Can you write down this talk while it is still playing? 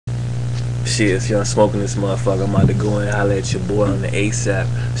Shit, see, I'm smoking this motherfucker. I'm about to go and holler at your boy on the ASAP.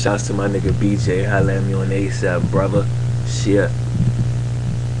 Shouts to my nigga BJ. Holler at me on the ASAP, brother. Shit.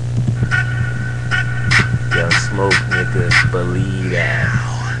 Young Smoke, nigga. Believe that.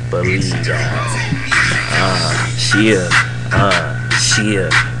 Believe that. Shit.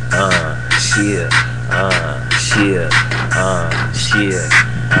 Shit. Shit.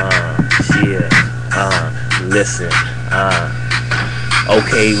 Shit. Listen.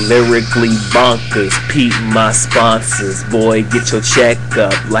 Okay, lyrically bonkers, peep my sponsors. Boy, get your check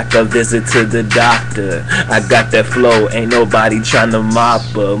up like a visit to the doctor. I got that flow, ain't nobody tryna mop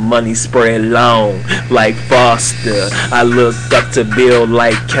her. Money spread long like Foster. I looked up to Bill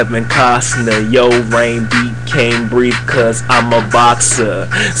like Kevin Costner. Yo, rain became brief cause I'm a boxer.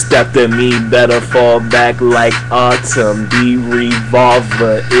 Step to me, better fall back like autumn. The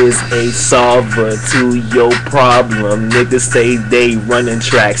revolver is a solver to your problem. Niggas say they running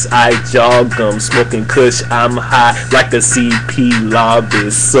tracks, I jog them. Smoking kush, I'm high like a CP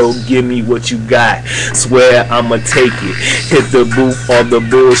lobbyist. So give me what you got, swear I'ma take it. Hit the booth, all the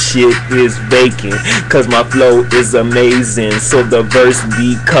bullshit is vacant. Cause my flow is amazing, so the verse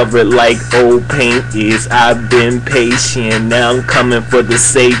be covered like old paint is. I've been patient, now I'm coming for the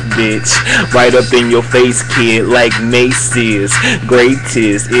safe bitch. Right up in your face, kid, like Mace is.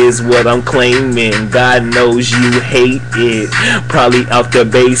 Greatest is what I'm claiming. God knows you hate it. Probably out the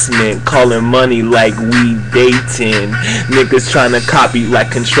basement, calling money like we dating. Niggas tryna copy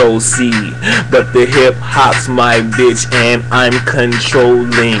like Control C, but the hip hop's my bitch and I'm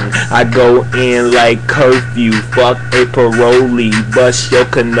controlling. I go in like curfew, fuck a parolee. Bust your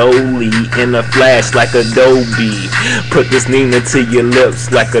cannoli in a flash like Adobe. Put this Nina to your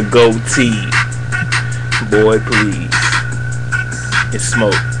lips like a goatee. Boy, please. It's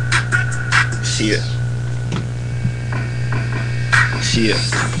Smoke. Shit. Shit.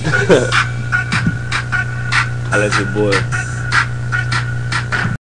 I let your boy.